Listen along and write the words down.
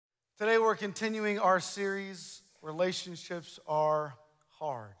Today we're continuing our series, Relationships Are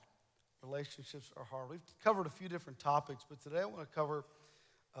Hard. Relationships are hard. We've covered a few different topics, but today I want to cover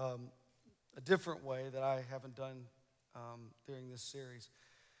a different way that I haven't done during this series.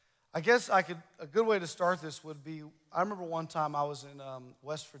 I guess a good way to start this would be, I remember one time I was in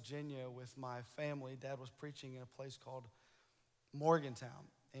West Virginia with my family. Dad was preaching in a place called Morgantown.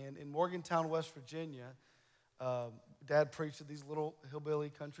 And in Morgantown, West Virginia, Dad preached at these little hillbilly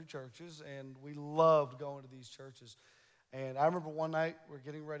country churches, and we loved going to these churches. And I remember one night we were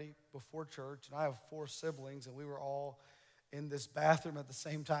getting ready before church, and I have 4 siblings, and we were all in this bathroom at the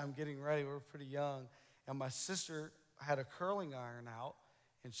same time getting ready. We were pretty young. And my sister had a curling iron out,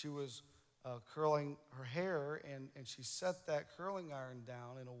 and she was curling her hair, and she set that curling iron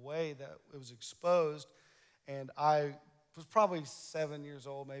down in a way that it was exposed. And I was probably 7 years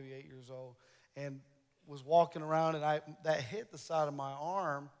old, maybe 8 years old, and was walking around, and that hit the side of my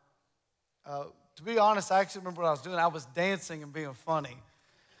arm. To be honest, I actually remember what I was doing. I was dancing and being funny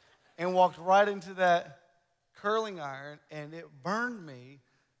and walked right into that curling iron, and it burned me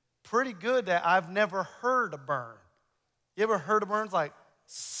pretty good that I've never heard a burn. You ever heard a burn? It's like,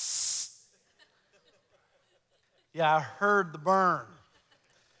 yeah, I heard the burn.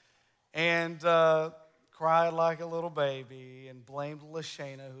 And cried like a little baby and blamed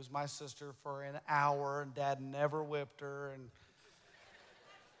Lashana, who's my sister, for an hour, and Dad never whipped her. And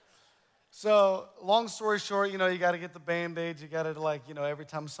so, long story short, you got to get the Band-Aids. You got to, every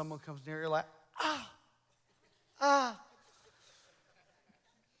time someone comes near, you're like, ah.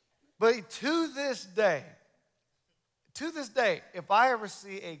 But to this day, if I ever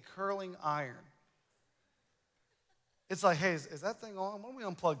see a curling iron, it's like, hey, is that thing on? Why don't we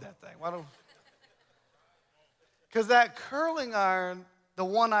unplug that thing? Because that curling iron, the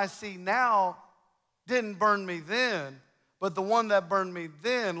one I see now, didn't burn me then, but the one that burned me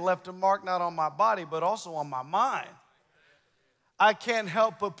then left a mark not on my body, but also on my mind. I can't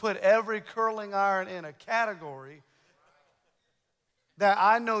help but put every curling iron in a category that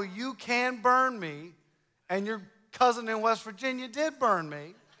I know you can burn me, and your cousin in West Virginia did burn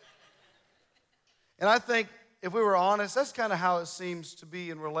me. And I think, if we were honest, that's kind of how it seems to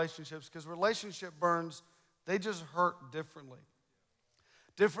be in relationships, because relationship burns, they just hurt differently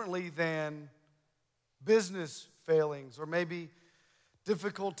than business failings, or maybe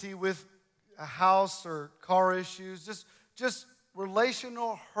difficulty with a house or car issues. Just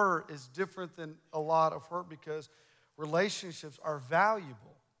relational hurt is different than a lot of hurt, because relationships are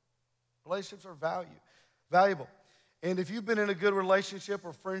valuable. Relationships are valuable. And if you've been in a good relationship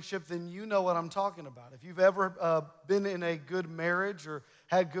or friendship, then you know what I'm talking about. If you've ever been in a good marriage or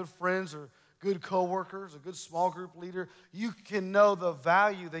had good friends or good coworkers, a good small group leader, you can know the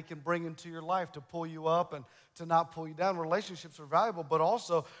value they can bring into your life to pull you up and to not pull you down. Relationships are valuable, but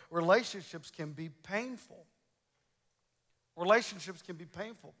also relationships can be painful. Relationships can be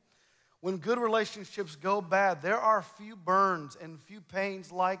painful. When good relationships go bad, there are few burns and few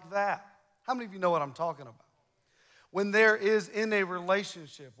pains like that. How many of you know what I'm talking about? When there is in a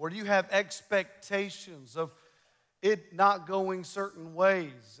relationship where you have expectations of it not going certain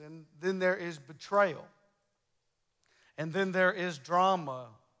ways, and then there is betrayal, and then there is drama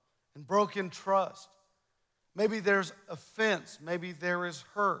and broken trust. Maybe there's offense, maybe there is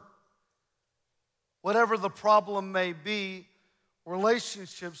hurt. Whatever the problem may be,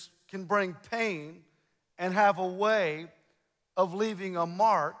 relationships can bring pain and have a way of leaving a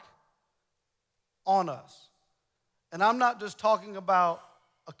mark on us. And I'm not just talking about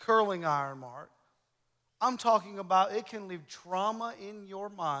a curling iron mark. I'm talking about it can leave trauma in your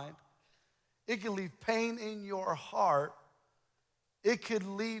mind. It can leave pain in your heart. It could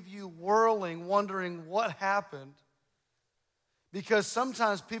leave you whirling, wondering what happened. Because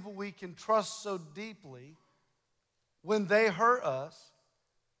sometimes people we can trust so deeply, when they hurt us,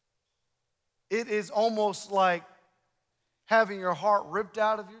 it is almost like having your heart ripped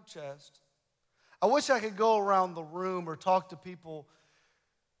out of your chest. I wish I could go around the room or talk to people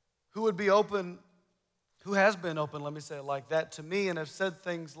who would be open, who has been open, let me say it like that, to me, and have said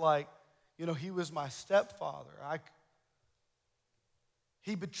things like, he was my stepfather.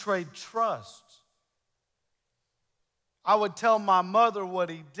 He betrayed trust. I would tell my mother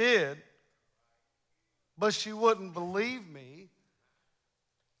what he did, but she wouldn't believe me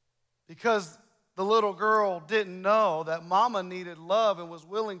because the little girl didn't know that mama needed love and was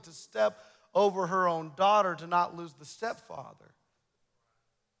willing to step over her own daughter to not lose the stepfather.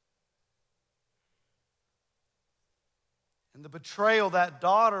 And the betrayal that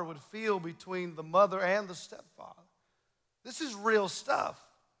daughter would feel between the mother and the stepfather. This is real stuff.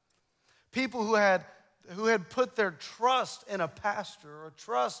 People who had put their trust in a pastor or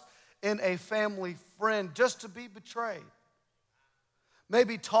trust in a family friend just to be betrayed.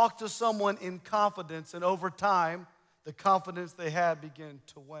 Maybe talk to someone in confidence, and over time, the confidence they had began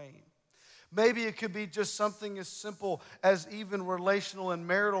to wane. Maybe it could be just something as simple as even relational and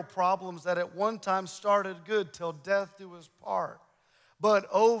marital problems that at one time started good till death do us part. But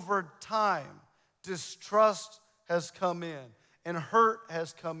over time, distrust has come in, and hurt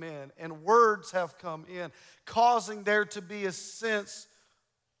has come in, and words have come in, causing there to be a sense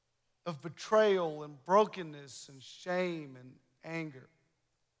of betrayal and brokenness and shame and anger.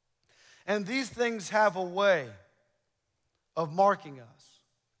 And these things have a way of marking us.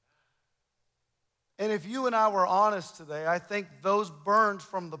 And if you and I were honest today, I think those burns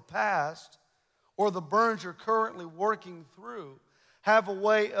from the past or the burns you're currently working through have a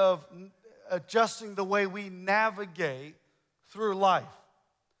way of adjusting the way we navigate through life.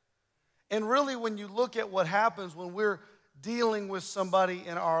 And really, when you look at what happens when we're dealing with somebody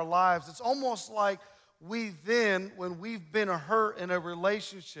in our lives, it's almost like we then, when we've been hurt in a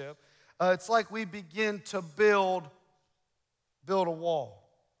relationship, it's like we begin to build a wall.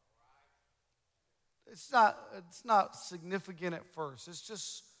 It's not significant at first. It's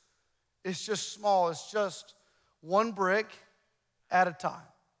just small. It's just one brick at a time.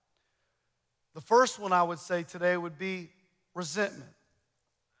 The first one I would say today would be resentment.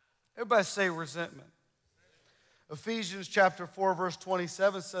 Everybody say resentment. Ephesians chapter 4, verse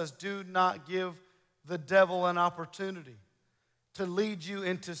 27 says, "Do not give the devil an opportunity to lead you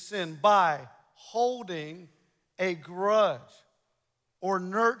into sin by holding a grudge or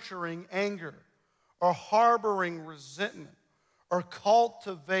nurturing anger or harboring resentment or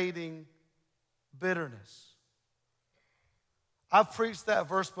cultivating bitterness." I've preached that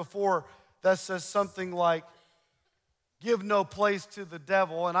verse before that says something like, give no place to the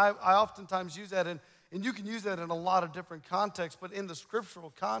devil. And I oftentimes use that, and you can use that in a lot of different contexts, but in the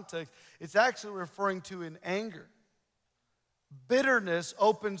scriptural context, it's actually referring to in anger. Bitterness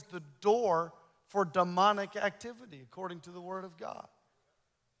opens the door for demonic activity, according to the Word of God.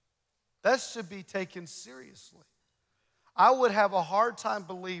 That should be taken seriously. I would have a hard time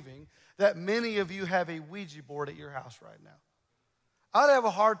believing that many of you have a Ouija board at your house right now. I'd have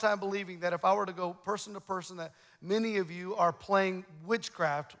a hard time believing that if I were to go person to person, that many of you are playing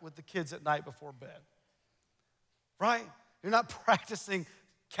witchcraft with the kids at night before bed. Right? You're not practicing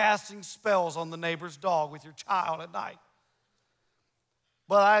casting spells on the neighbor's dog with your child at night.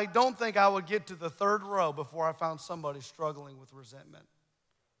 But I don't think I would get to the third row before I found somebody struggling with resentment.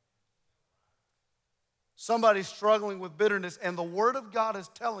 Somebody struggling with bitterness, and the Word of God is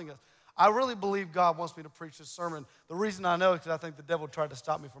telling us. I really believe God wants me to preach this sermon. The reason I know is because I think the devil tried to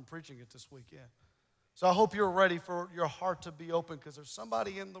stop me from preaching it this weekend. So I hope you're ready for your heart to be open, because there's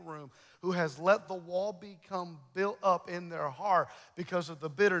somebody in the room who has let the wall become built up in their heart because of the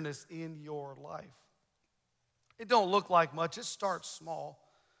bitterness in your life. It don't look like much. It starts small.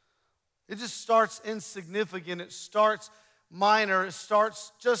 It just starts insignificant. It starts minor. It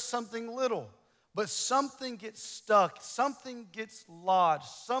starts just something little. But something gets stuck, something gets lodged,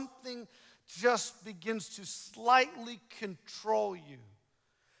 something just begins to slightly control you.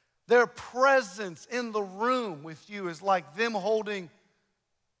 Their presence in the room with you is like them holding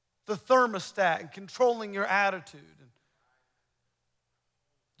the thermostat and controlling your attitude.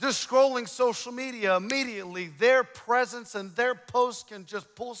 Just scrolling social media, immediately their presence and their post can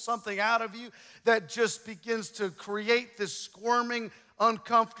just pull something out of you that just begins to create this squirming,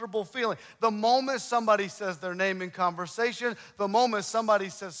 uncomfortable feeling. The moment somebody says their name in conversation, the moment somebody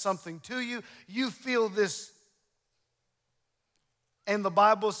says something to you, you feel this. And the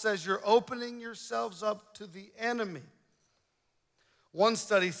Bible says you're opening yourselves up to the enemy. One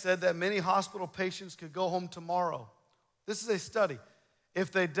study said that many hospital patients could go home tomorrow. This is a study. If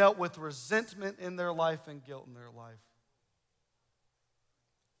they dealt with resentment in their life and guilt in their life.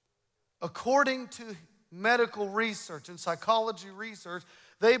 According to medical research and psychology research,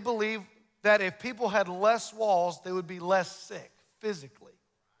 they believe that if people had less walls, they would be less sick physically.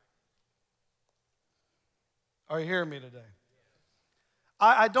 Are you hearing me today?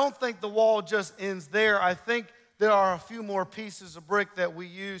 I don't think the wall just ends there. I think there are a few more pieces of brick that we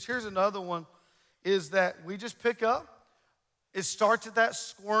use. Here's another one, is that we just pick up. It starts with that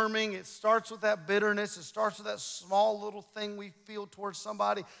squirming. It starts with that bitterness. It starts with that small little thing we feel towards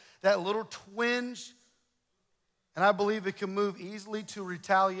somebody, that little twinge. And I believe it can move easily to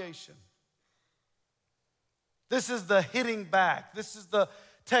retaliation. This is the hitting back. This is the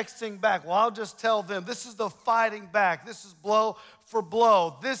texting back. Well, I'll just tell them. This is the fighting back. This is blow for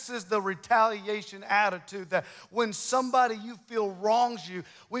blow. This is the retaliation attitude that when somebody you feel wrongs you,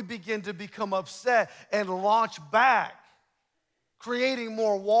 we begin to become upset and launch back. creating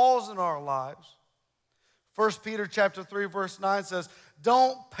more walls in our lives. 1 Peter chapter 3, verse 9 says,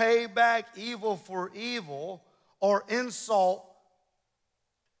 don't pay back evil for evil or insult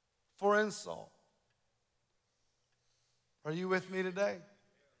for insult. Are you with me today?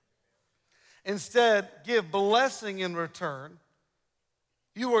 Instead, give blessing in return.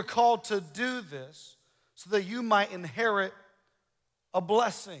 You were called to do this so that you might inherit a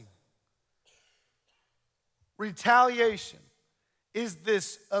blessing. Retaliation is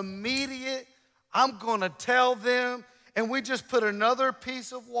this immediate, I'm going to tell them, and we just put another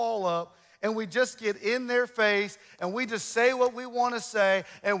piece of wall up, and we just get in their face, and we just say what we want to say,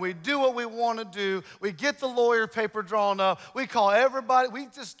 and we do what we want to do. We get the lawyer paper drawn up. We call everybody. We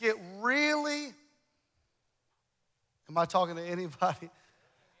just get really, am I talking to anybody?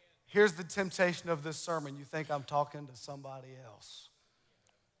 Here's the temptation of this sermon. You think I'm talking to somebody else.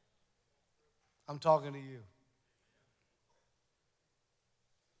 I'm talking to you.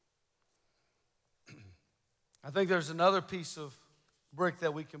 I think there's another piece of brick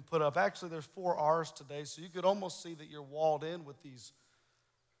that we can put up. Actually, there's 4 R's today, so you could almost see that you're walled in with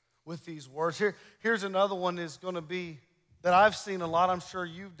these words. Here's another one is going to be that I've seen a lot, I'm sure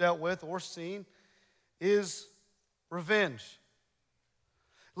you've dealt with or seen, is revenge.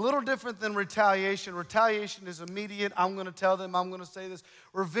 A little different than retaliation. Retaliation is immediate. I'm going to tell them, I'm going to say this.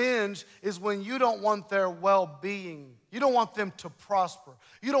 Revenge is when you don't want their well-being. You don't want them to prosper.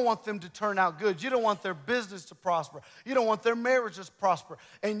 You don't want them to turn out good. You don't want their business to prosper. You don't want their marriages to prosper.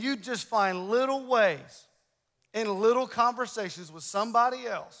 And you just find little ways in little conversations with somebody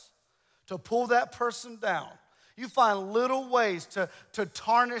else to pull that person down. You find little ways to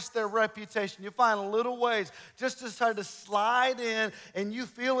tarnish their reputation. You find little ways just to try to slide in, and you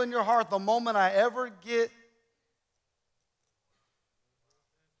feel in your heart the moment I ever get,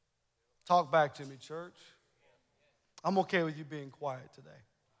 talk back to me, church. I'm okay with you being quiet today.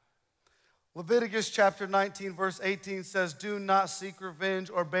 Leviticus chapter 19, verse 18 says, do not seek revenge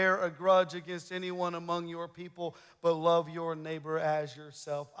or bear a grudge against anyone among your people, but love your neighbor as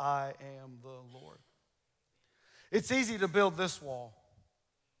yourself. I am the Lord. It's easy to build this wall.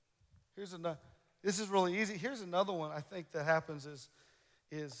 This is really easy. Here's another one I think that happens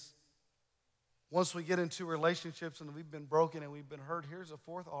is once we get into relationships and we've been broken and we've been hurt, here's a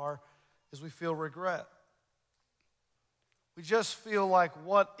 4th R, is we feel regret. We just feel like,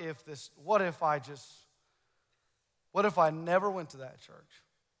 what if I never went to that church?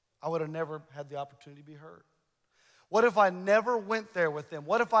 I would have never had the opportunity to be hurt. What if I never went there with them?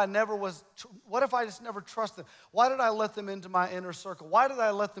 What if I just never trusted them? Why did I let them into my inner circle? Why did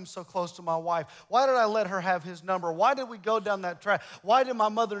I let them so close to my wife? Why did I let her have his number? Why did we go down that track? Why did my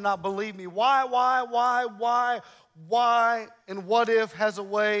mother not believe me? Why? And what if has a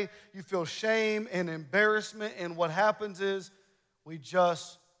way you feel shame and embarrassment, and what happens is we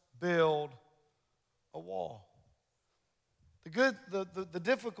just build a wall. The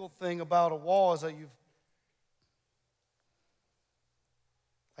difficult thing about a wall is that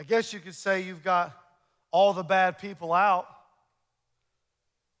I guess you could say you've got all the bad people out,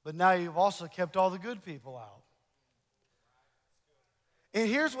 but now you've also kept all the good people out. And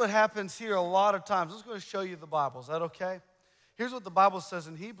here's what happens here a lot of times. I'm just going to show you the Bible. Is that okay? Here's what the Bible says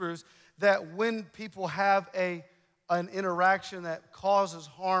in Hebrews, that when people have an interaction that causes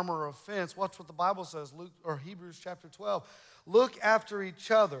harm or offense, watch what the Bible says, Hebrews chapter 12. Look after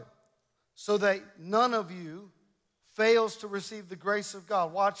each other so that none of you fails to receive the grace of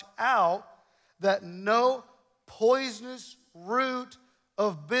God. Watch out that no poisonous root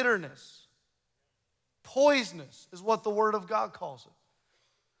of bitterness, poisonous is what the Word of God calls it.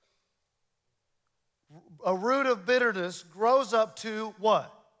 A root of bitterness grows up to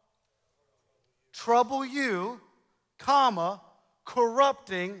what? Trouble you,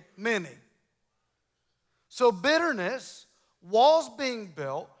 corrupting many. So bitterness, walls being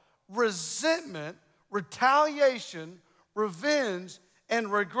built, resentment, retaliation, revenge, and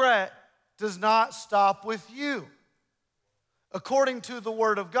regret does not stop with you. According to the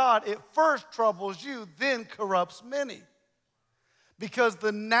Word of God, it first troubles you, then corrupts many. Because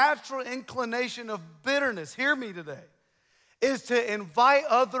the natural inclination of bitterness, hear me today, is to invite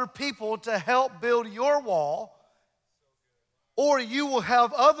other people to help build your wall, or you will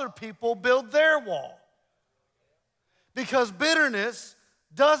have other people build their wall. Because bitterness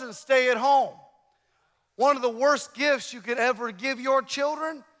doesn't stay at home. One of the worst gifts you could ever give your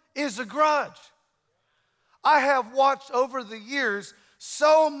children is a grudge. I have watched over the years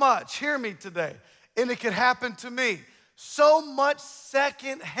so much, hear me today, and it could happen to me, so much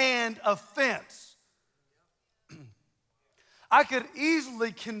secondhand offense. I could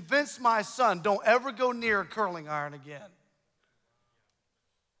easily convince my son, don't ever go near a curling iron again.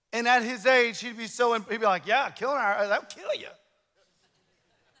 And at his age, he'd be like, yeah, killing her, that'll kill you.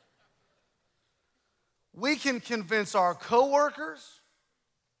 We can convince our coworkers,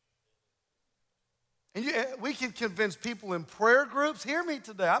 and we can convince people in prayer groups. Hear me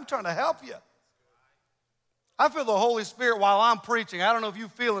today, I'm trying to help you. I feel the Holy Spirit while I'm preaching. I don't know if you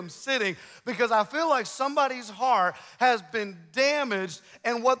feel him sitting, because I feel like somebody's heart has been damaged,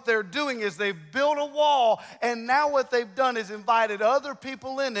 and what they're doing is they've built a wall, and now what they've done is invited other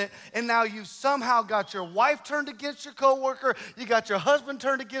people in it, and now you somehow got your wife turned against your coworker, you got your husband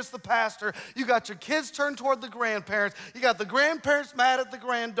turned against the pastor, you got your kids turned toward the grandparents, you got the grandparents mad at the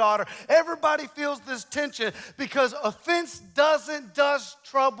granddaughter. Everybody feels this tension because offense doesn't just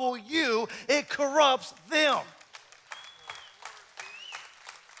trouble you, it corrupts them.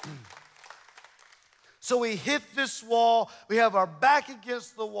 So we hit this wall, we have our back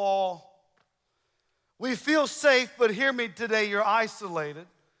against the wall. We feel safe, but hear me today, you're isolated.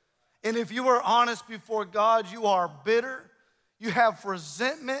 And if you are honest before God, you are bitter, you have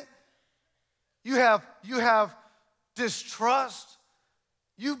resentment, you have distrust.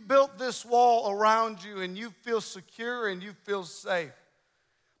 You built this wall around you and you feel secure and you feel safe.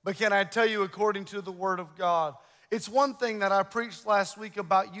 But can I tell you, according to the Word of God, it's one thing that I preached last week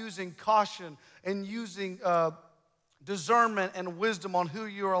about using caution and using discernment and wisdom on who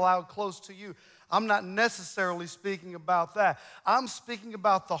you are allowed close to you. I'm not necessarily speaking about that. I'm speaking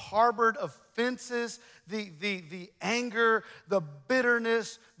about the harbored offenses, the anger, the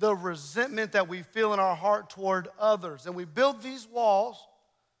bitterness, the resentment that we feel in our heart toward others. And we build these walls,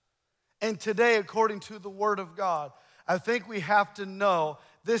 and today, according to the Word of God, I think we have to know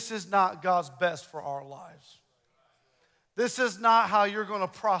this is not God's best for our lives. This is not how you're going to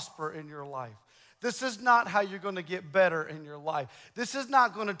prosper in your life. This is not how you're going to get better in your life. This is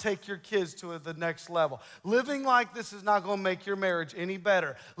not going to take your kids to the next level. Living like this is not going to make your marriage any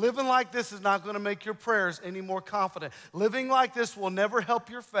better. Living like this is not going to make your prayers any more confident. Living like this will never help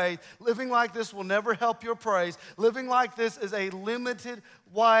your faith. Living like this will never help your praise. Living like this is a limited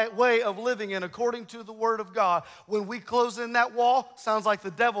way of living, and according to the Word of God, when we close in that wall, sounds like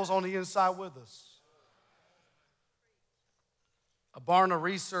the devil's on the inside with us. A Barna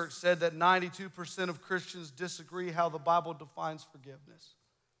research said that 92% of Christians disagree how the Bible defines forgiveness.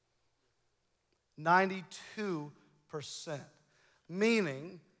 92%.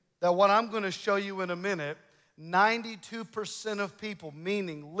 Meaning that what I'm going to show you in a minute, 92% of people,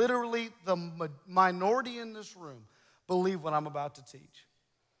 meaning literally the minority in this room, believe what I'm about to teach.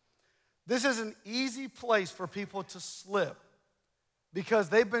 This is an easy place for people to slip because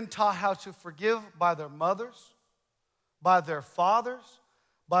they've been taught how to forgive by their mothers, by their fathers,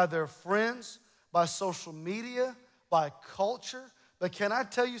 by their friends, by social media, by culture. But can I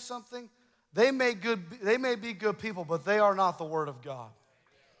tell you something? They may be good people, but they are not the Word of God.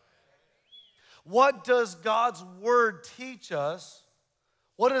 What does God's Word teach us?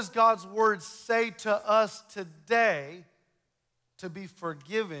 What does God's Word say to us today to be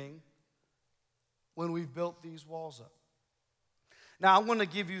forgiving when we've built these walls up? Now, I'm going to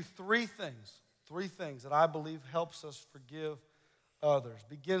give you three things that I believe helps us forgive others,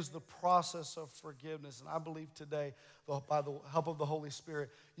 begins the process of forgiveness. And I believe today, by the help of the Holy Spirit,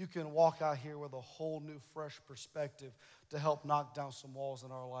 you can walk out here with a whole new, fresh perspective to help knock down some walls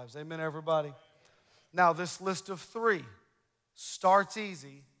in our lives. Amen, everybody? Now, this list of three starts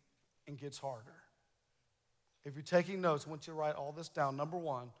easy and gets harder. If you're taking notes, I want you to write all this down. Number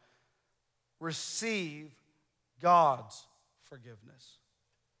one, receive God's forgiveness.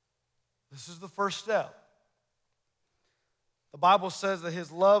 This is the first step. The Bible says that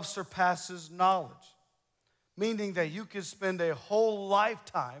His love surpasses knowledge, meaning that you could spend a whole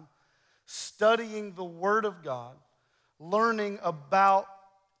lifetime studying the Word of God, learning about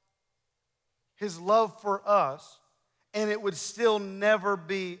His love for us, and it would still never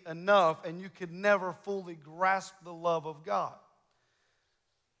be enough, and you could never fully grasp the love of God.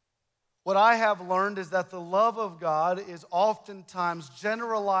 What I have learned is that the love of God is oftentimes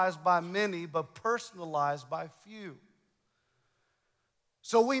generalized by many, but personalized by few.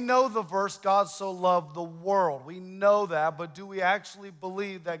 So we know the verse, God so loved the world. We know that, but do we actually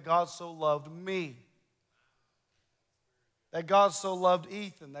believe that God so loved me? That God so loved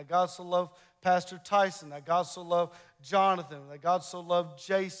Ethan, that God so loved Pastor Tyson, that God so loved Jonathan, that God so loved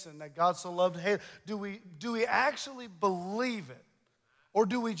Jason, that God so loved Haley. Do we actually believe it? Or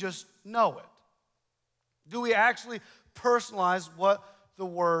do we just know it? Do we actually personalize what the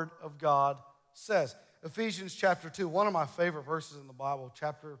Word of God says? Ephesians chapter 2, one of my favorite verses in the Bible,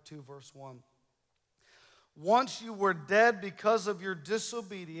 chapter 2, verse 1. Once you were dead because of your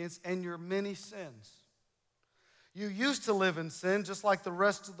disobedience and your many sins, You used to live in sin just like the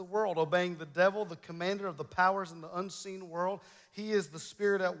rest of the world, obeying the devil, the commander of the powers in the unseen world. He is the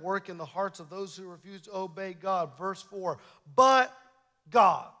spirit at work in the hearts of those who refuse to obey God. Verse 4, but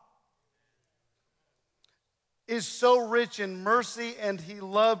God is so rich in mercy, and he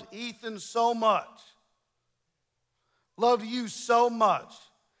loved Ethan so much, loved you so much,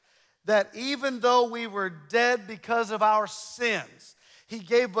 that even though we were dead because of our sins, he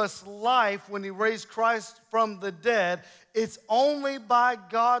gave us life when he raised Christ from the dead. It's only by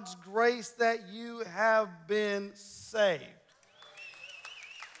God's grace that you have been saved.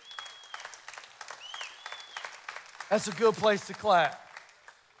 That's a good place to clap.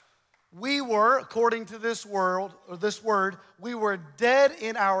 We were, according to this word, we were dead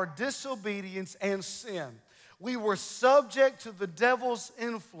in our disobedience and sin. We were subject to the devil's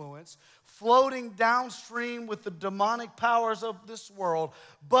influence, floating downstream with the demonic powers of this world.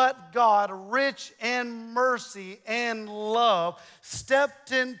 But God, rich in mercy and love,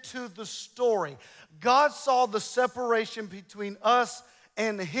 stepped into the story. God saw the separation between us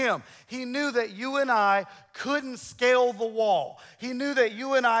and him. He knew that you and I couldn't scale the wall. He knew that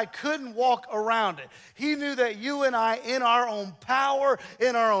you and I couldn't walk around it. He knew that you and I, in our own power,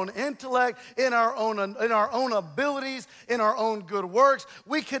 in our own intellect, in our own abilities, in our own good works,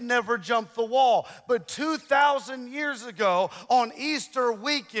 we could never jump the wall. But 2,000 years ago, on Easter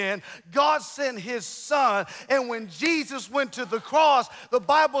weekend, God sent his son, and when Jesus went to the cross, the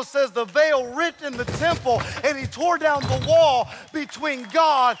Bible says the veil ripped in the temple, and he tore down the wall between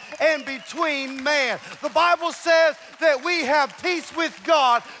God and between man. The Bible says that we have peace with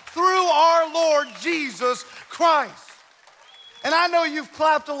God through our Lord Jesus Christ. And I know you've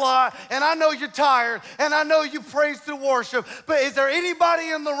clapped a lot, and I know you're tired, and I know you praised through worship, but is there anybody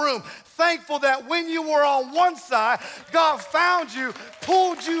in the room thankful that when you were on one side, God found you,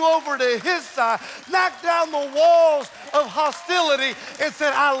 pulled you over to his side, knocked down the walls of hostility, and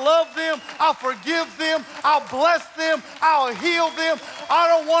said, I love them, I'll forgive them, I'll bless them, I'll heal them. I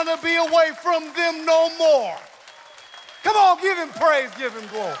don't want to be away from them no more. Come on, give him praise, give him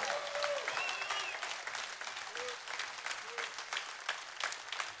glory.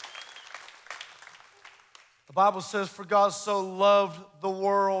 The Bible says, for God so loved the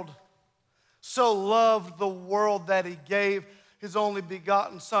world that he gave his only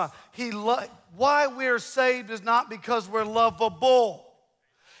begotten son. Why we're saved is not because we're lovable.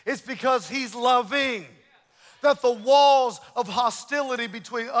 It's because he's loving. That the walls of hostility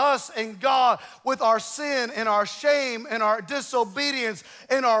between us and God, with our sin and our shame and our disobedience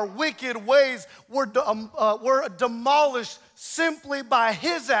and our wicked ways, were demolished simply by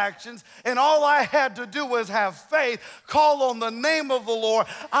his actions. And all I had to do was have faith, call on the name of the Lord,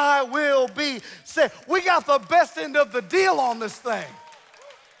 I will be saved. We got the best end of the deal on this thing.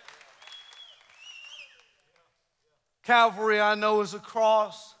 Calvary, I know, is a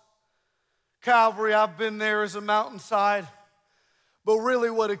cross. Calvary, I've been there, as a mountainside. But really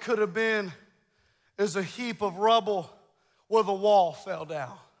what it could have been is a heap of rubble where the wall fell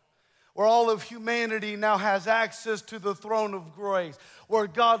down. Where all of humanity now has access to the throne of grace. Where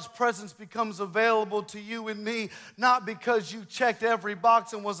God's presence becomes available to you and me, not because you checked every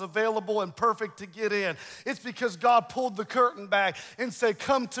box and was available and perfect to get in. It's because God pulled the curtain back and said,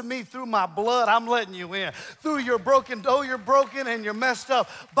 come to me through my blood, I'm letting you in. Through your broken, though you're broken and you're messed up,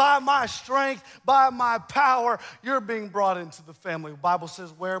 by my strength, by my power, you're being brought into the family. The Bible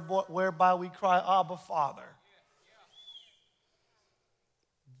says, whereby we cry, Abba, Father.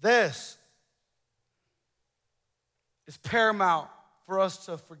 This is paramount for us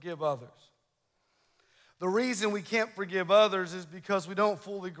to forgive others. The reason we can't forgive others is because we don't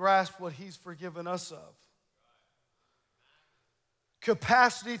fully grasp what he's forgiven us of.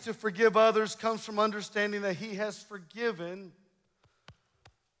 Capacity to forgive others comes from understanding that he has forgiven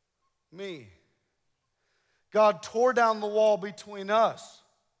me. God tore down the wall between us.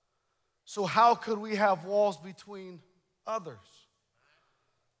 So how could we have walls between others?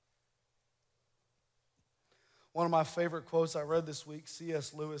 One of my favorite quotes I read this week,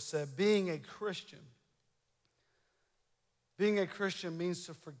 C.S. Lewis said, being a Christian means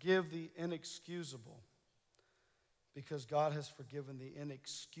to forgive the inexcusable because God has forgiven the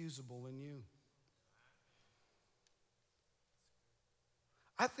inexcusable in you.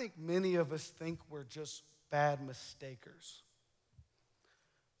 I think many of us think we're just bad mistakers.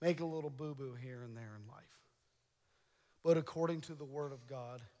 Make a little boo-boo here and there in life. But according to the Word of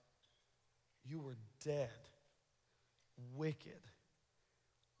God, you were dead, wicked,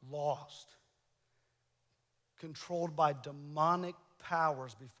 lost, controlled by demonic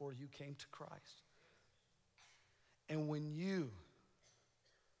powers before you came to Christ. And when you,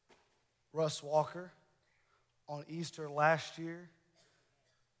 Russ Walker, on Easter last year,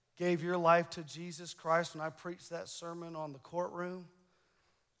 gave your life to Jesus Christ when I preached that sermon on the courtroom,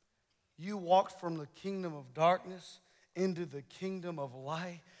 you walked from the kingdom of darkness into the kingdom of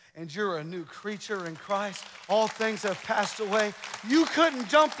light, and you're a new creature in Christ. All things have passed away. You couldn't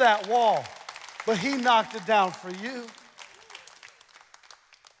jump that wall, but he knocked it down for you.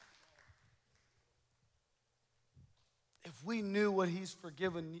 If we knew what he's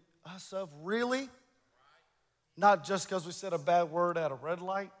forgiven us of, really, not just because we said a bad word at a red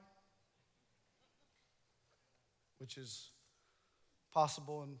light, which is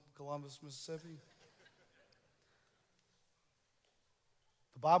possible in Columbus, Mississippi.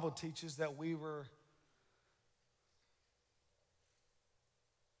 The Bible teaches that we were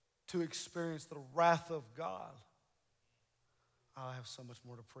to experience the wrath of God. I have so much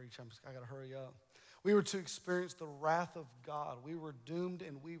more to preach. I got to hurry up. We were to experience the wrath of God. We were doomed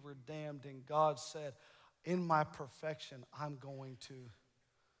and we were damned, and God said, in my perfection, I'm going to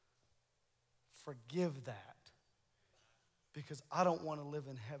forgive that, because I don't want to live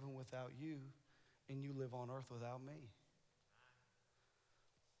in heaven without you, and you live on earth without me.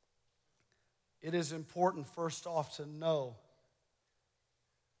 It is important, first off, to know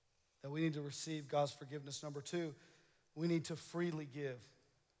that we need to receive God's forgiveness. Number two, we need to freely give.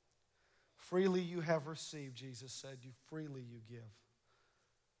 Freely you have received, Jesus said, freely you give.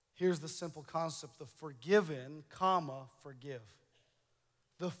 Here's the simple concept: the forgiven, forgive.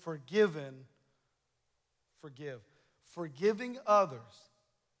 The forgiven, forgive. Forgiving others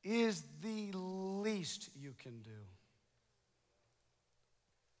is the least you can do.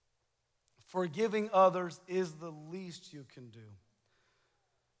 Forgiving others is the least you can do.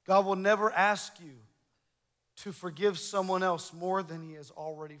 God will never ask you to forgive someone else more than he has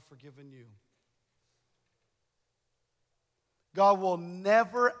already forgiven you. God will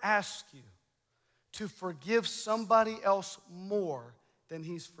never ask you to forgive somebody else more than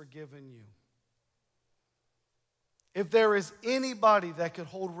he's forgiven you. If there is anybody that could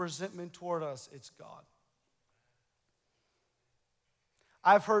hold resentment toward us, it's God.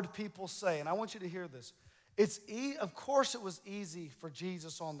 I've heard people say, and I want you to hear this, of course it was easy for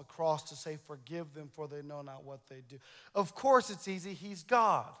Jesus on the cross to say, forgive them for they know not what they do. Of course it's easy, he's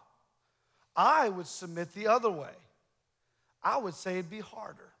God. I would submit the other way. I would say it'd be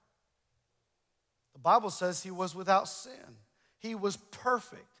harder. The Bible says he was without sin. He was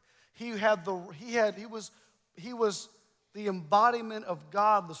perfect. He was the embodiment of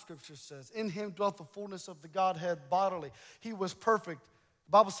God, the scripture says. In him dwelt the fullness of the Godhead bodily. He was perfect.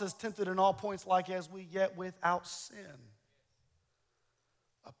 The Bible says tempted in all points like as we, yet without sin.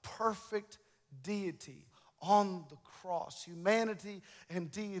 A perfect deity on the cross. Humanity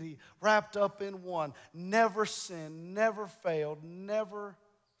and deity wrapped up in one. Never sinned, never failed, never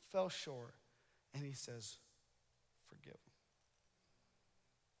fell short. And he says, forgive them.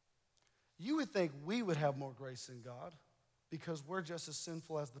 You would think we would have more grace than God because we're just as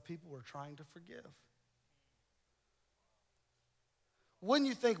sinful as the people we're trying to forgive. Wouldn't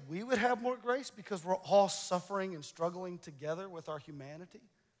you think we would have more grace because we're all suffering and struggling together with our humanity?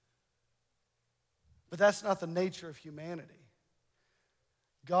 But that's not the nature of humanity.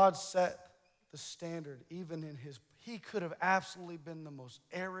 God set the standard even in he could have absolutely been the most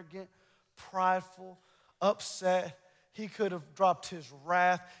arrogant, prideful, upset. He could have dropped his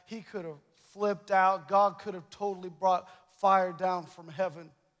wrath. He could have flipped out. God could have totally brought fire down from heaven.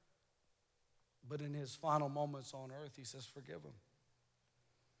 But in his final moments on earth, he says, forgive him.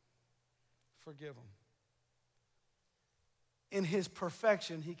 Forgive him. In his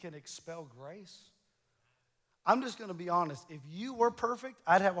perfection, he can expel grace. I'm just going to be honest. If you were perfect,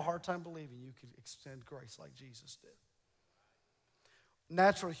 I'd have a hard time believing you could extend grace like Jesus did.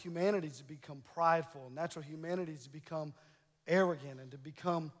 Natural humanity is to become prideful. Natural humanity is to become arrogant and to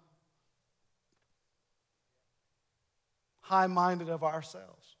become high-minded of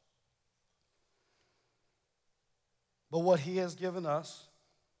ourselves. But what he has given us,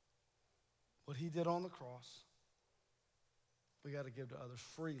 what he did on the cross, we got to give to others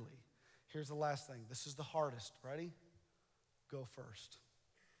freely. Here's the last thing. This is the hardest. Ready? Go first.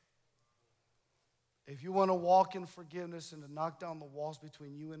 If you want to walk in forgiveness and to knock down the walls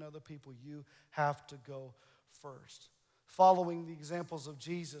between you and other people, you have to go first. Following the examples of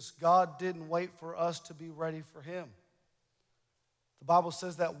Jesus, God didn't wait for us to be ready for him. The Bible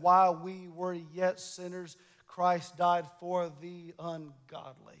says that while we were yet sinners, Christ died for the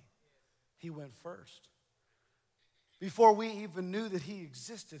ungodly. He went first. Before we even knew that he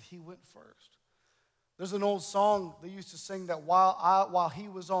existed, he went first. There's an old song they used to sing that while he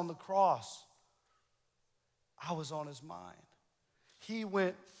was on the cross, I was on his mind. He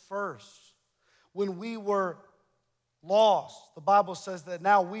went first. When we were lost, the Bible says that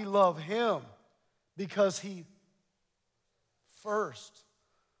now we love him because he first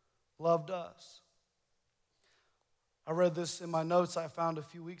loved us. I read this in my notes I found a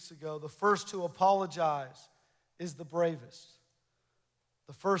few weeks ago. The first to apologize is the bravest.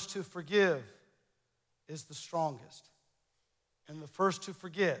 The first to forgive is the strongest. And the first to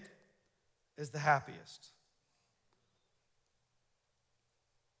forget is the happiest.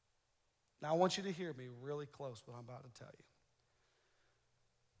 Now I want you to hear me really close what I'm about to tell you.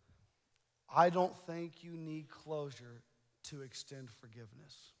 I don't think you need closure to extend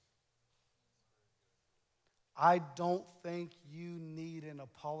forgiveness. I don't think you need an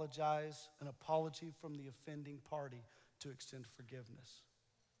apology from the offending party to extend forgiveness.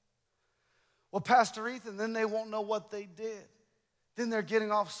 Well, Pastor Ethan, then they won't know what they did. Then they're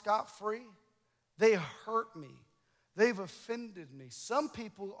getting off scot-free. They hurt me. They've offended me. Some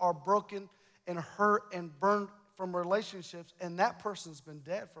people are broken and hurt and burned from relationships, and that person's been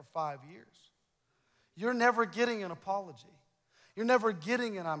dead for 5 years. You're never getting an apology. You're never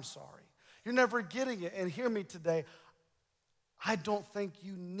getting an I'm sorry. You're never getting it. And hear me today, I don't think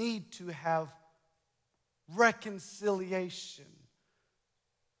you need to have reconciliation,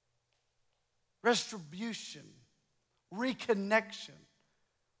 retribution, reconnection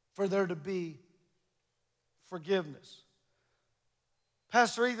for there to be forgiveness.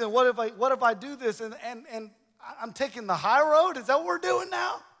 Pastor Ethan, what if I do this and I'm taking the high road? Is that what we're doing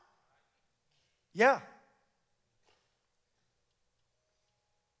now? Yeah.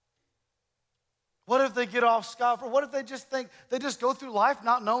 What if they get off scot-free? What if they just go through life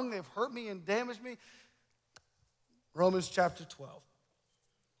not knowing they've hurt me and damaged me? Romans chapter 12.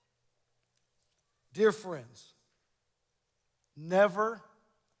 Dear friends, never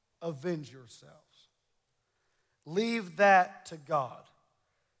avenge yourselves. Leave that to God.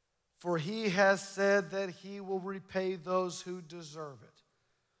 For he has said that he will repay those who deserve it.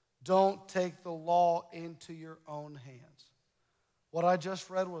 Don't take the law into your own hands. What I just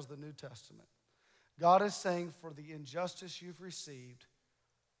read was the New Testament. God is saying, for the injustice you've received,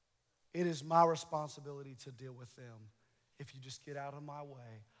 it is my responsibility to deal with them. If you just get out of my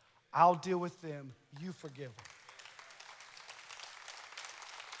way, I'll deal with them. You forgive them.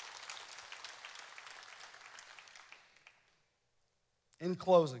 In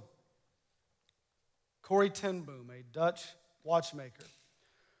closing, Corrie ten Boom, a Dutch watchmaker,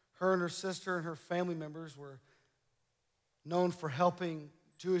 her and her sister and her family members were known for helping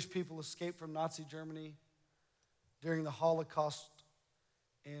Jewish people escape from Nazi Germany during the Holocaust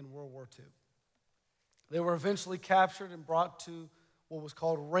and World War II. They were eventually captured and brought to what was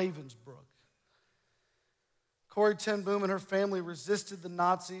called Ravensbrück. Corrie ten Boom and her family resisted the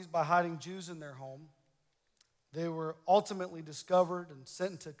Nazis by hiding Jews in their home. They were ultimately discovered and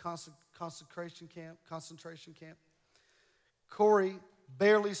sent into concentration camp. Corrie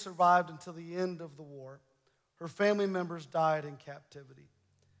barely survived until the end of the war. Her family members died in captivity.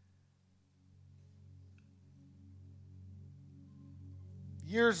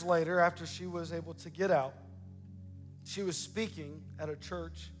 Years later, after she was able to get out, she was speaking at a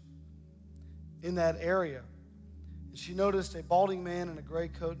church in that area. And she noticed a balding man in a gray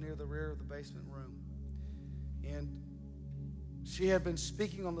coat near the rear of the basement room. And she had been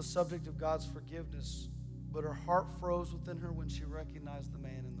speaking on the subject of God's forgiveness, but her heart froze within her when she recognized the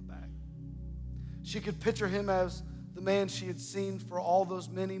man in the back. She could picture him as the man she had seen for all those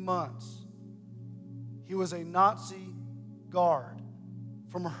many months. He was a Nazi guard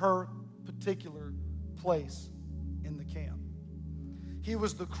from her particular place in the camp. He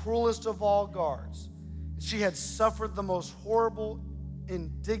was the cruelest of all guards. She had suffered the most horrible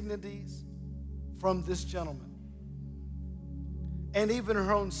indignities from this gentleman. And even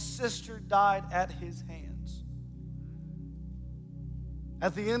her own sister died at his hands.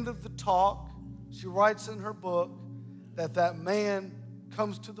 At the end of the talk, she writes in her book that man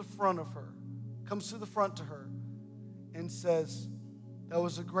comes to the front to her and says, "That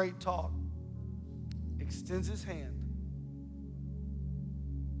was a great talk," extends his hand,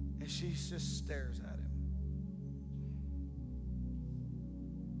 and she just stares at him.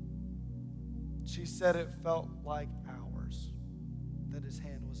 She said it felt like hours that his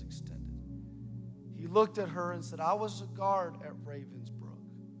hand was extended. He looked at her and said, "I was a guard at Ravensbrück."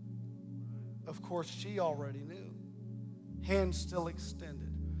 Of course, she already knew. Hand still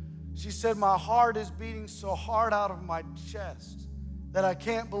extended. She said, "My heart is beating so hard out of my chest that I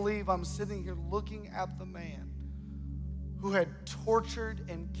can't believe I'm sitting here looking at the man who had tortured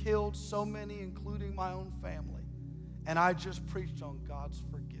and killed so many, including my own family, and I just preached on God's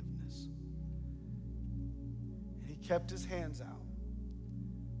forgiveness." And he kept his hands out.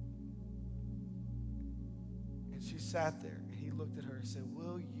 And And she sat there, and he looked at her and said,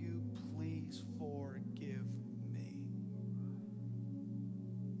 will you please forgive me?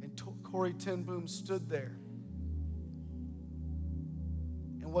 And Corrie ten Boom stood there.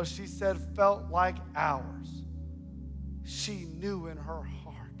 And what she said felt like hours. She knew in her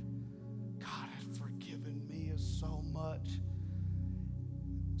heart, God had forgiven me of so much.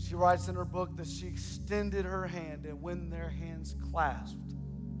 She writes in her book that she extended her hand, and when their hands clasped,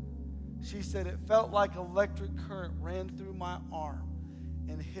 she said, it felt like electric current ran through my arm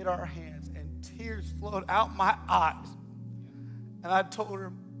and hit our hands, and tears flowed out my eyes. And I told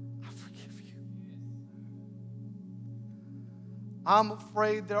her, I forgive you. I'm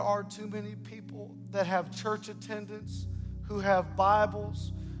afraid there are too many people that have church attendance, who have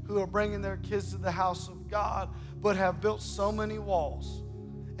Bibles, who are bringing their kids to the house of God, but have built so many walls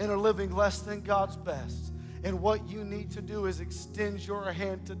and are living less than God's best. And what you need to do is extend your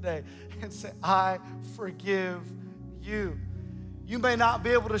hand today and say, I forgive you. You may not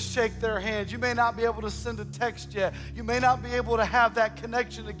be able to shake their hands. You may not be able to send a text yet. You may not be able to have that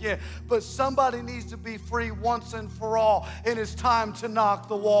connection again. But somebody needs to be free once and for all. And it's time to knock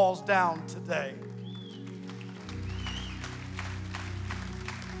the walls down today.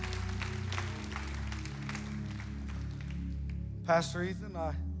 Pastor Ethan,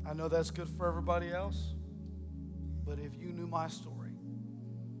 I know that's good for everybody else. But if you knew my story,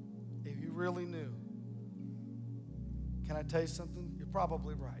 if you really knew, can I tell you something? You're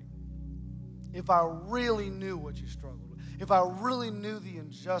probably right. If I really knew what you struggled with, if I really knew the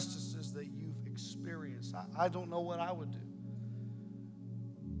injustices that you've experienced, I don't know what I would do.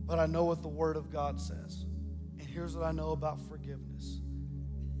 But I know what the Word of God says. And here's what I know about forgiveness.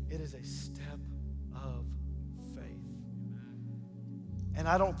 It is a step of faith. And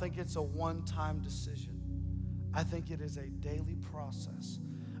I don't think it's a one-time decision. I think it is a daily process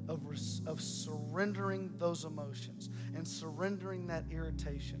of surrendering those emotions and surrendering that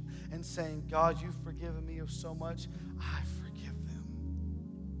irritation and saying, God, you've forgiven me of so much, I forgive them.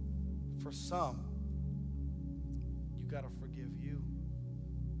 For some, you got to forgive you.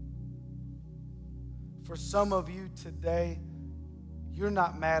 For some of you today, you're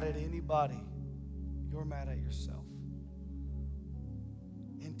not mad at anybody. You're mad at yourself.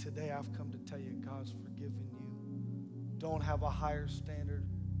 And today I've come to tell you, God's forgiven you. Don't have a higher standard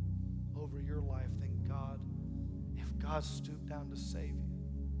over your life than God. If God stooped down to save you,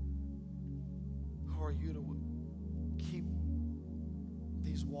 who are you to keep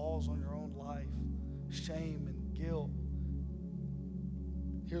these walls on your own life, shame and guilt?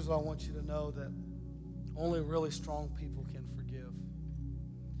 Here's what I want you to know, that only really strong people can forgive.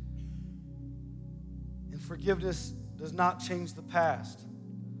 And forgiveness does not change the past,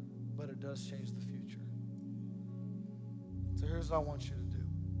 but it does change the future. So here's what I want you to do.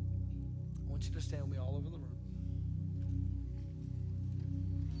 I want you to stand with me all over the room.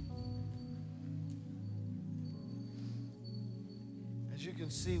 As you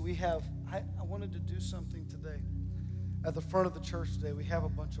can see, I wanted to do something today. At the front of the church today, we have a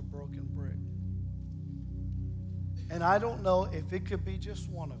bunch of broken brick. And I don't know if it could be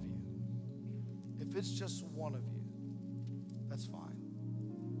just one of you. If it's just one of you, that's fine.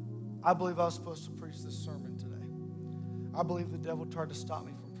 I believe I was supposed to preach this sermon today. I believe the devil tried to stop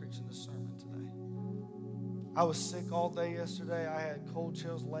me from preaching this sermon today. I was sick all day yesterday. I had cold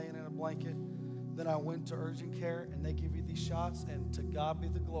chills laying in a blanket. Then I went to urgent care, and they give you these shots, and to God be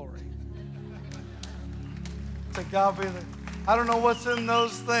the glory. To God be the... I don't know what's in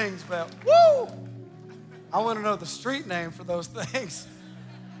those things, but woo! I want to know the street name for those things.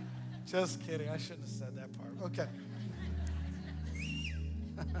 Just kidding. I shouldn't have said that part. Okay.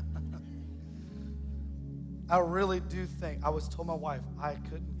 I really do think, I was told my wife, I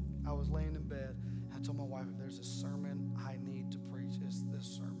was laying in bed, and I told my wife, if there's a sermon I need to preach, it's this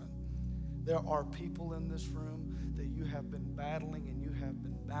sermon. There are people in this room that you have been battling and you have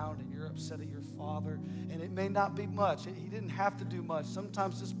been bound and you're upset at your father, and it may not be much. He didn't have to do much.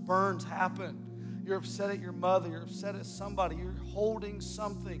 Sometimes just burns happen. You're upset at your mother. You're upset at somebody. You're holding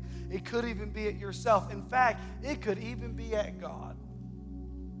something. It could even be at yourself. In fact, it could even be at God.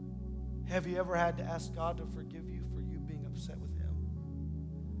 Have you ever had to ask God to forgive you for you being upset with Him?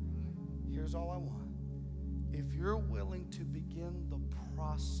 Here's all I want. If you're willing to begin the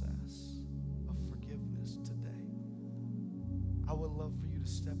process of forgiveness today, I would love for you to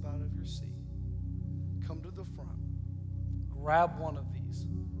step out of your seat, come to the front, grab one of these.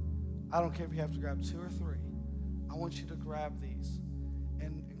 I don't care if you have to grab 2 or 3. I want you to grab these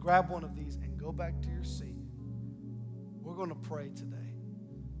and grab one of these and go back to your seat. We're going to pray today.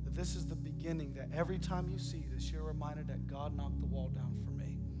 This is the beginning, that every time you see this, you're reminded that God knocked the wall down for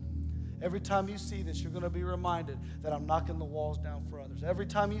me. Every time you see this, you're going to be reminded that I'm knocking the walls down for others. Every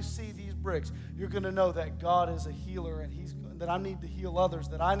time you see these bricks, you're going to know that God is a healer and that I need to heal others,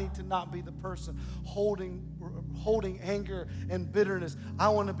 that I need to not be the person holding anger and bitterness. I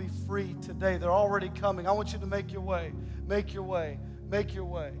want to be free today. They're already coming. I want you to make your way. Make your way. Make your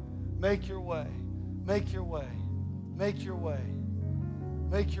way. Make your way. Make your way. Make your way.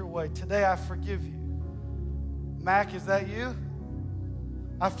 Make your way. Today I forgive you. Mac, is that you?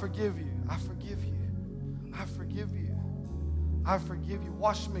 I forgive you. I forgive you. I forgive you. I forgive you.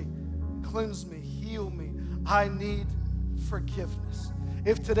 Wash me, cleanse me, heal me. I need forgiveness.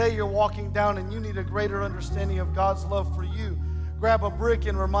 If today you're walking down and you need a greater understanding of God's love for you, grab a brick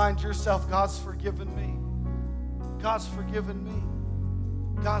and remind yourself, God's forgiven me. God's forgiven me.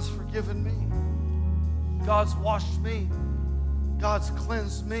 God's forgiven me. God's washed me. God's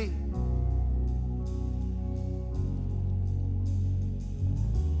cleansed me.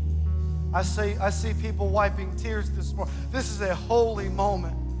 I see people wiping tears this morning. This is a holy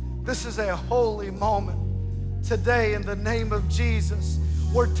moment. This is a holy moment. Today, in the name of Jesus,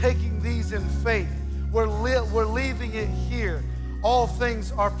 we're taking these in faith. We're leaving it here. All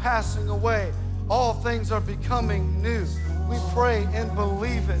things are passing away. All things are becoming new. We pray and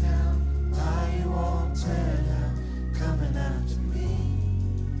believe it. Coming after me.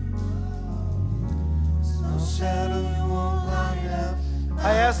 No shadow you won't light up.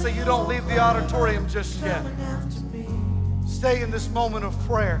 I ask that you don't leave the auditorium just yet. Stay in this moment of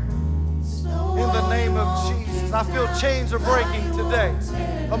prayer. In the name of Jesus. I feel chains are breaking today.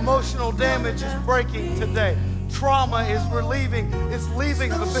 Emotional damage is breaking today. Trauma is leaving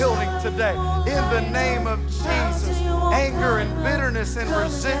the building today. In the name of Jesus. Anger and bitterness and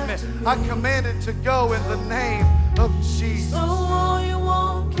resentment, I command it to go in the name of Jesus.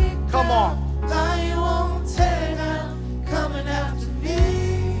 Come on. Coming after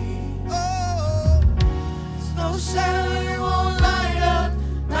me. Oh, there's no shadow you won't light up,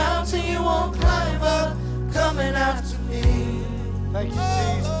 mountain you won't climb up, coming after me. Thank you,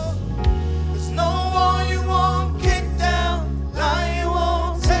 Jesus. There's no wall you won't kick down, lie you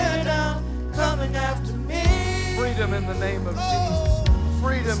won't tear down, coming after me. Freedom in the name of Jesus.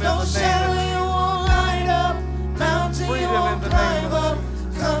 Freedom in the name of Jesus. No shadow you won't light up, mountain you won't climb up,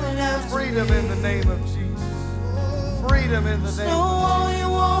 coming after me. Freedom in the name of Jesus. Freedom in the name of Jesus. You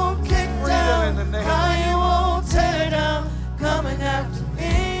won't kick down, you won't tear down, coming after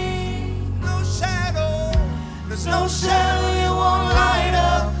me. No shadow, there's no shadow you won't light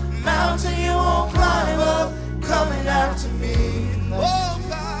up, mountain you won't climb up, coming after me. Oh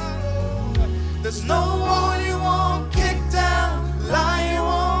God, there's no wall you won't kick down, lie you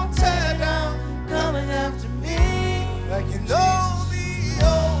won't tear down, coming after me. You know the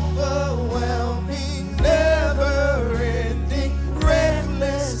overwhelming, never-ending,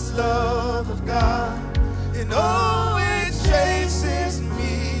 reckless love of God. And oh, it chases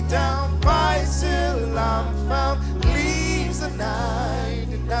me down, fights till I'm found, leaves the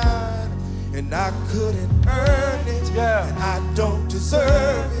 99. And I couldn't earn it, and I don't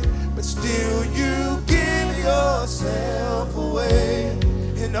deserve it, but still you give yourself away.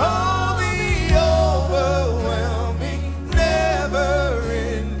 And all the overwhelming,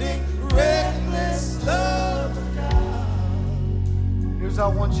 never-ending, reckless love of God. Here's what I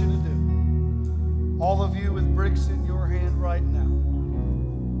want you to do. All of you with bricks in your hand right now,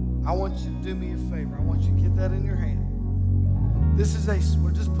 I want you to do me a favor. I want you to get that in your hand.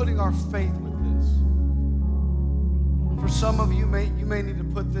 We're just putting our faith with this. For some of you, you may need to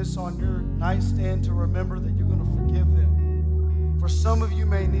put this on your nightstand to remember that you're going to forgive them. For some of you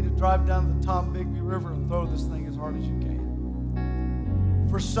may need to drive down the Tombigbee River and throw this thing as hard as you can.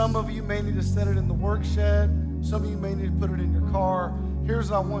 For some of you may need to set it in the work shed. Some of you may need to put it in your car.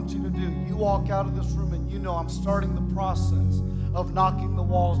 Here's what I want you to do. You walk out of this room and you know I'm starting the process of knocking the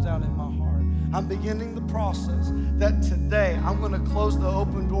walls down in my heart. I'm beginning the process that today I'm going to close the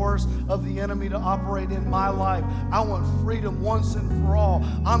open doors of the enemy to operate in my life. I want freedom once and for all.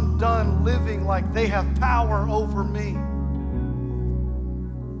 I'm done living like they have power over me.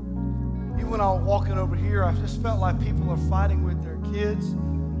 Even when I was walking over here, I just felt like people are fighting with their kids.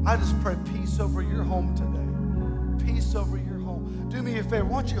 I just pray peace over your home today. Peace over your home. Do me a favor.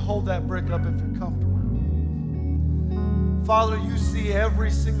 Why don't you hold that brick up if you're comfortable? Father, you see every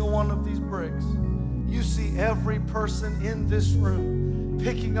single one of these bricks. You see every person in this room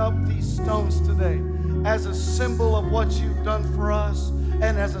picking up these stones today as a symbol of what you've done for us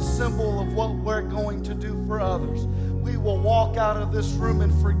and as a symbol of what we're going to do for others. We will walk out of this room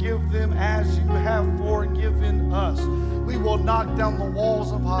and forgive them as you have forgiven us. We will knock down the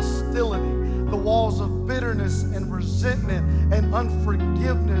walls of hostility the walls of bitterness and resentment and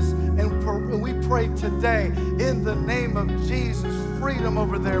unforgiveness. And we pray today in the name of Jesus, freedom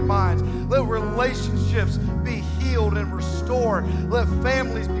over their minds. Let relationships be healed and restored. Let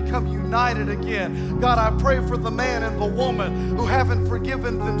families become united again. God, I pray for the man and the woman who haven't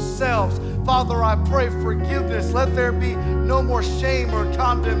forgiven themselves. Father, I pray forgiveness. Let there be no more shame or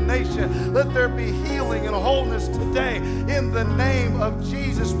condemnation. Let there be healing and wholeness today. In the name of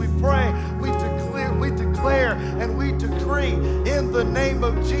Jesus, we pray, we declare, and we decree in the name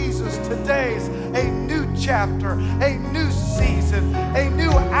of Jesus, today's a new chapter, a new season, a new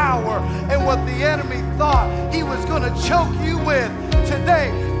hour. And what the enemy thought he was going to choke you with,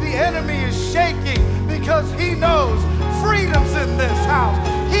 today the enemy is shaking because he knows freedom's in this house.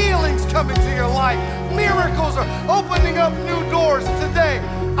 Healing's coming to your life. Miracles are opening up new doors today.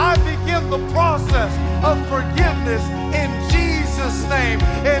 I begin the process of forgiveness in Jesus' name.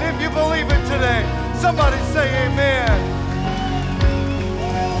 And if you believe it today, somebody say amen.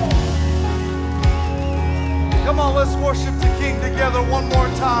 Come on, let's worship the King together one more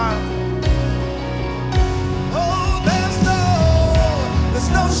time.